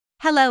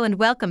Hello and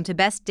welcome to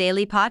Best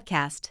Daily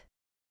Podcast.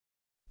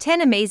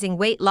 10 amazing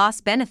weight loss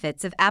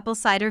benefits of apple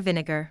cider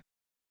vinegar.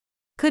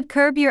 Could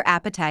curb your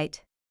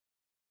appetite.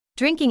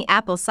 Drinking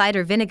apple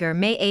cider vinegar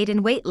may aid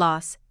in weight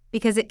loss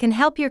because it can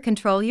help you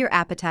control your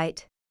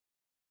appetite.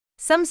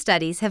 Some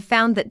studies have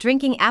found that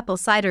drinking apple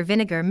cider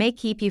vinegar may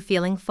keep you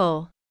feeling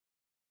full.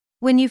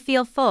 When you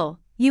feel full,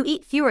 you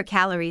eat fewer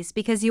calories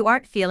because you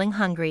aren't feeling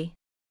hungry.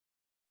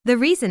 The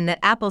reason that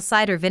apple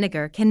cider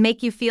vinegar can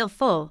make you feel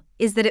full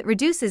is that it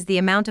reduces the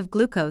amount of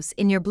glucose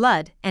in your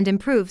blood and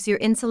improves your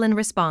insulin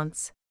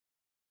response.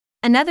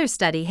 Another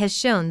study has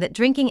shown that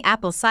drinking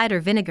apple cider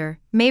vinegar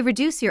may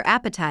reduce your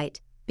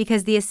appetite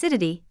because the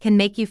acidity can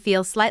make you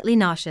feel slightly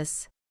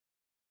nauseous.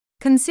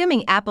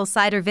 Consuming apple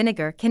cider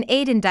vinegar can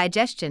aid in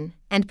digestion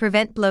and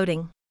prevent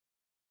bloating.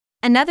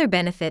 Another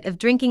benefit of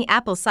drinking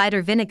apple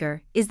cider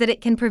vinegar is that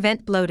it can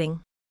prevent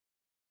bloating.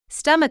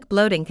 Stomach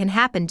bloating can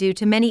happen due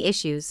to many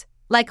issues,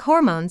 like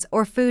hormones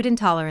or food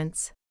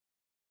intolerance.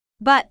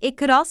 But it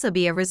could also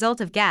be a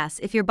result of gas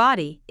if your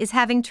body is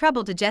having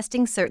trouble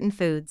digesting certain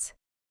foods.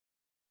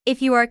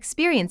 If you are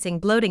experiencing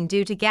bloating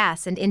due to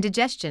gas and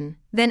indigestion,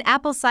 then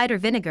apple cider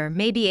vinegar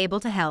may be able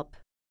to help.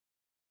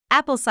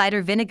 Apple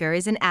cider vinegar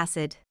is an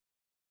acid.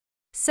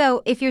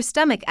 So, if your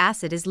stomach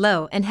acid is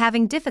low and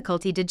having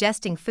difficulty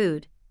digesting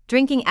food,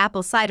 drinking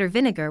apple cider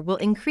vinegar will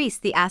increase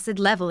the acid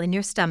level in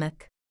your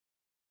stomach.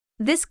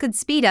 This could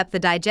speed up the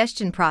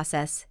digestion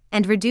process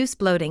and reduce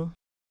bloating.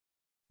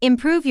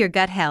 Improve your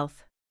gut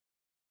health.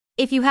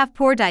 If you have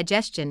poor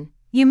digestion,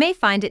 you may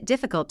find it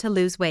difficult to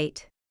lose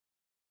weight.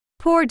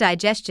 Poor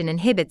digestion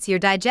inhibits your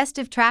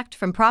digestive tract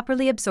from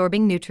properly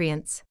absorbing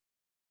nutrients.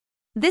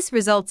 This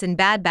results in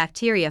bad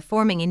bacteria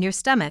forming in your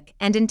stomach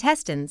and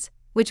intestines,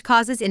 which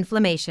causes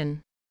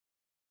inflammation.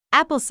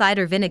 Apple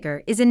cider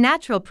vinegar is a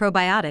natural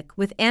probiotic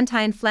with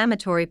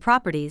anti-inflammatory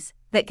properties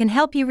that can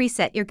help you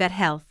reset your gut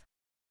health.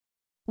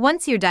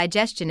 Once your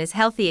digestion is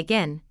healthy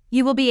again,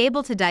 you will be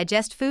able to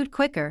digest food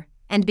quicker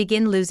and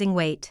begin losing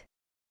weight.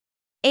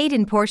 Aid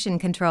in portion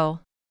control.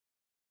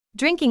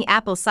 Drinking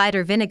apple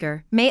cider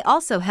vinegar may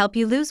also help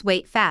you lose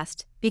weight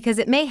fast because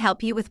it may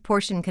help you with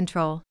portion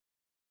control.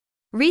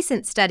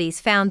 Recent studies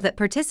found that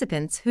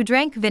participants who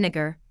drank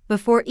vinegar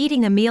before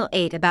eating a meal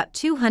ate about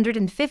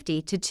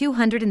 250 to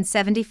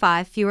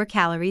 275 fewer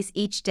calories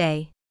each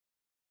day.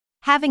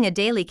 Having a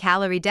daily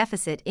calorie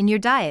deficit in your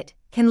diet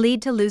can lead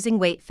to losing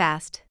weight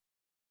fast.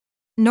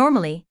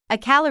 Normally, a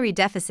calorie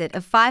deficit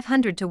of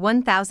 500 to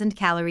 1,000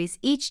 calories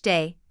each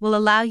day will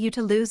allow you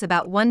to lose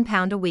about 1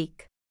 pound a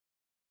week.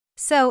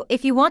 So,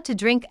 if you want to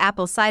drink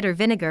apple cider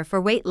vinegar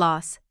for weight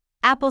loss,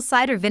 apple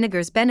cider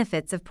vinegar's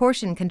benefits of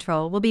portion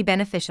control will be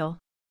beneficial.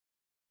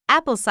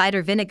 Apple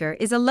cider vinegar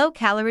is a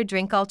low-calorie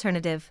drink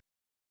alternative.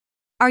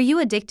 Are you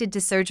addicted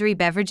to sugary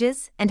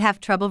beverages and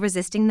have trouble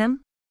resisting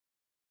them?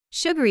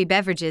 Sugary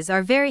beverages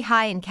are very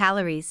high in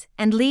calories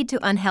and lead to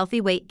unhealthy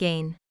weight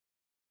gain.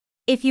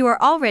 If you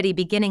are already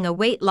beginning a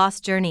weight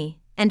loss journey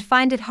and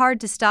find it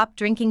hard to stop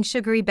drinking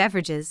sugary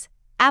beverages,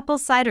 apple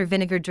cider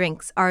vinegar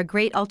drinks are a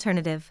great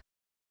alternative.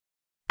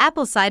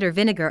 Apple cider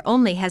vinegar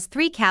only has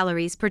 3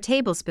 calories per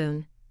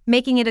tablespoon,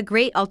 making it a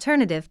great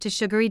alternative to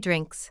sugary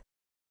drinks.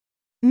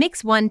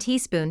 Mix 1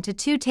 teaspoon to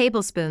 2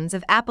 tablespoons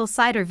of apple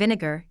cider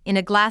vinegar in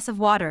a glass of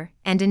water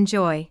and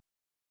enjoy.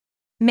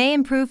 May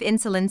improve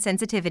insulin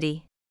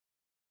sensitivity.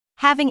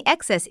 Having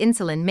excess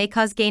insulin may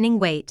cause gaining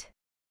weight.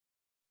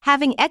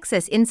 Having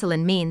excess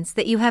insulin means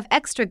that you have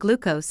extra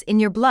glucose in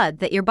your blood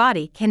that your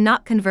body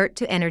cannot convert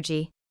to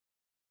energy.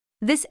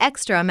 This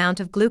extra amount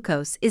of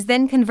glucose is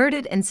then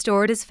converted and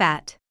stored as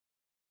fat.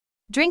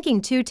 Drinking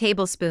 2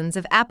 tablespoons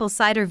of apple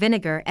cider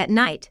vinegar at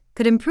night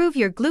could improve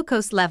your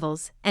glucose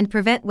levels and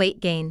prevent weight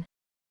gain.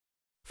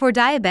 For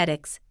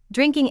diabetics,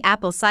 drinking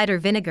apple cider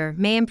vinegar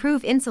may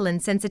improve insulin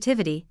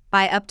sensitivity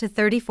by up to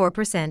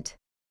 34%.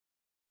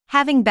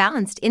 Having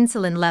balanced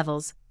insulin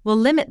levels will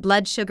limit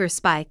blood sugar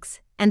spikes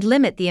and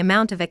limit the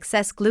amount of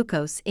excess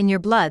glucose in your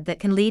blood that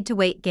can lead to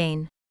weight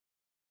gain.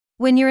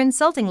 When your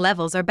insulin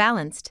levels are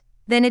balanced,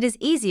 then it is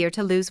easier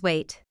to lose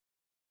weight.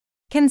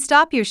 Can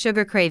stop your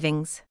sugar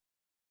cravings.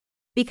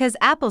 Because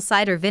apple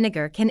cider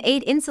vinegar can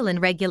aid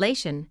insulin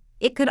regulation,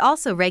 it could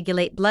also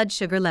regulate blood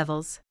sugar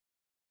levels.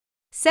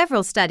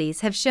 Several studies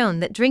have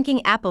shown that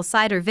drinking apple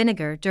cider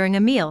vinegar during a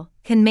meal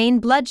can maintain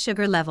blood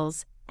sugar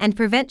levels and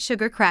prevent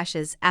sugar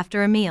crashes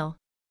after a meal.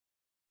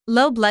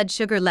 Low blood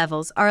sugar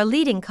levels are a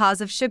leading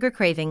cause of sugar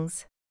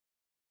cravings.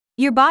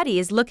 Your body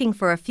is looking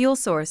for a fuel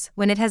source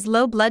when it has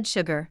low blood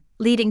sugar,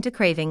 leading to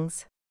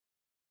cravings.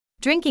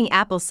 Drinking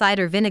apple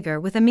cider vinegar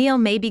with a meal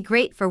may be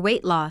great for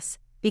weight loss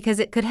because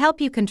it could help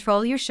you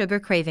control your sugar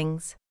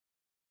cravings.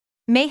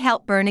 May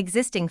help burn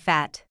existing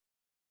fat.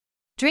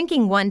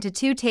 Drinking 1 to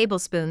 2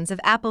 tablespoons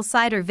of apple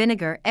cider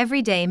vinegar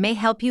every day may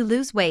help you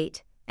lose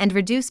weight and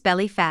reduce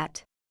belly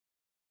fat.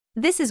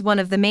 This is one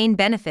of the main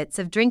benefits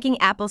of drinking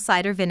apple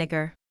cider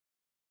vinegar.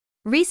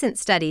 Recent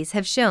studies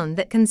have shown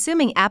that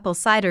consuming apple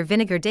cider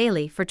vinegar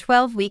daily for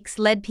 12 weeks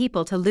led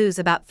people to lose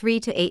about 3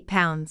 to 8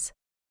 pounds.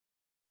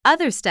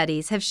 Other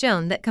studies have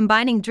shown that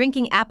combining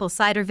drinking apple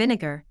cider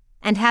vinegar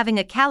and having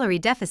a calorie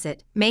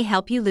deficit may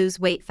help you lose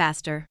weight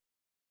faster.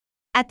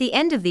 At the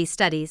end of these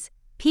studies,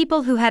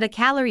 people who had a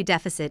calorie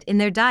deficit in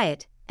their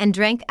diet and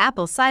drank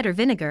apple cider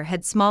vinegar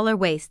had smaller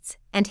waists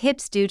and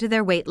hips due to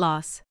their weight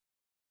loss.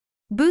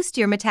 Boost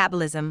your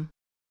metabolism.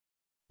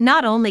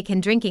 Not only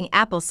can drinking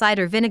apple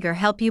cider vinegar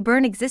help you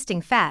burn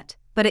existing fat,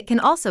 but it can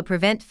also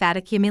prevent fat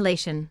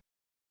accumulation.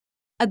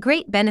 A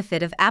great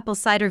benefit of apple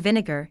cider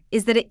vinegar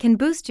is that it can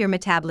boost your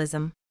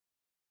metabolism.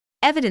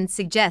 Evidence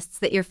suggests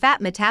that your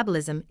fat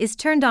metabolism is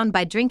turned on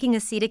by drinking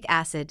acetic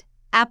acid,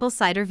 apple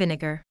cider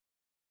vinegar.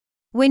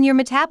 When your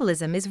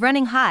metabolism is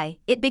running high,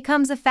 it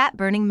becomes a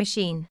fat-burning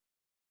machine.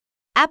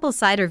 Apple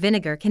cider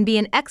vinegar can be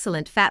an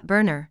excellent fat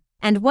burner,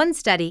 and one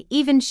study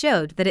even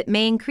showed that it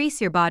may increase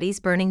your body's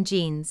burning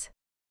genes.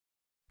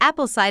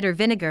 Apple cider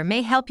vinegar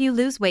may help you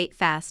lose weight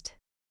fast.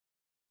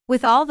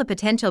 With all the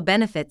potential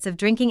benefits of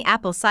drinking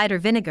apple cider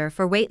vinegar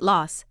for weight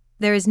loss,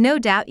 there is no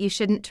doubt you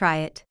shouldn't try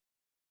it.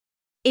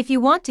 If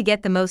you want to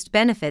get the most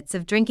benefits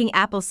of drinking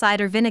apple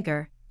cider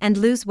vinegar and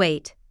lose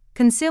weight,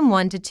 consume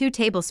 1 to 2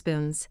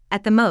 tablespoons,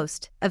 at the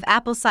most, of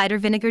apple cider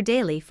vinegar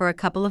daily for a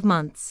couple of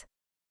months.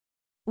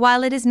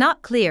 While it is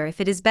not clear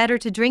if it is better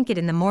to drink it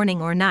in the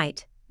morning or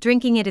night,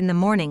 drinking it in the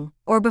morning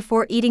or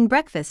before eating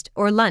breakfast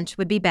or lunch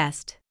would be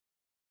best.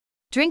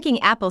 Drinking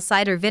apple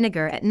cider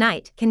vinegar at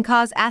night can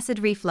cause acid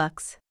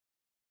reflux.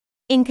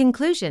 In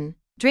conclusion,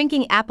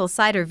 drinking apple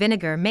cider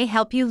vinegar may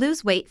help you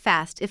lose weight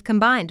fast if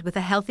combined with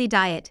a healthy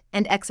diet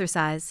and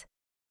exercise.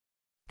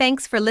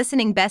 Thanks for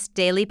listening Best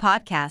Daily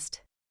Podcast.